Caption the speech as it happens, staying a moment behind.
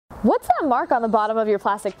What's that mark on the bottom of your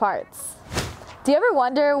plastic parts? Do you ever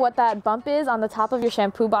wonder what that bump is on the top of your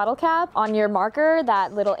shampoo bottle cap, on your marker,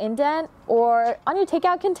 that little indent, or on your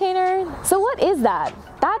takeout container? So what is that?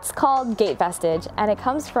 That's called gate vestige, and it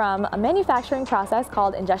comes from a manufacturing process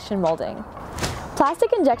called injection molding.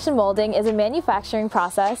 Plastic injection molding is a manufacturing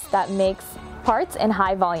process that makes parts in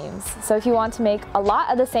high volumes. So if you want to make a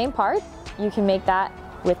lot of the same part, you can make that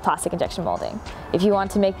with plastic injection molding. If you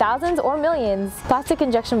want to make thousands or millions, plastic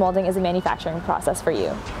injection molding is a manufacturing process for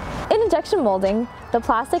you. In injection molding, the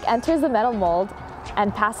plastic enters the metal mold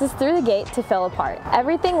and passes through the gate to fill a part.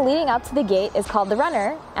 Everything leading up to the gate is called the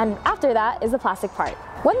runner, and after that is the plastic part.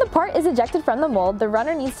 When the part is ejected from the mold, the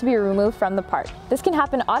runner needs to be removed from the part. This can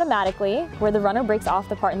happen automatically, where the runner breaks off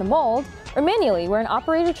the part in the mold, or manually, where an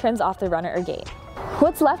operator trims off the runner or gate.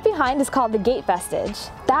 What's left behind is called the gate vestige.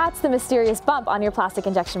 That's the mysterious bump on your plastic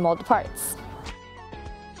injection molded parts.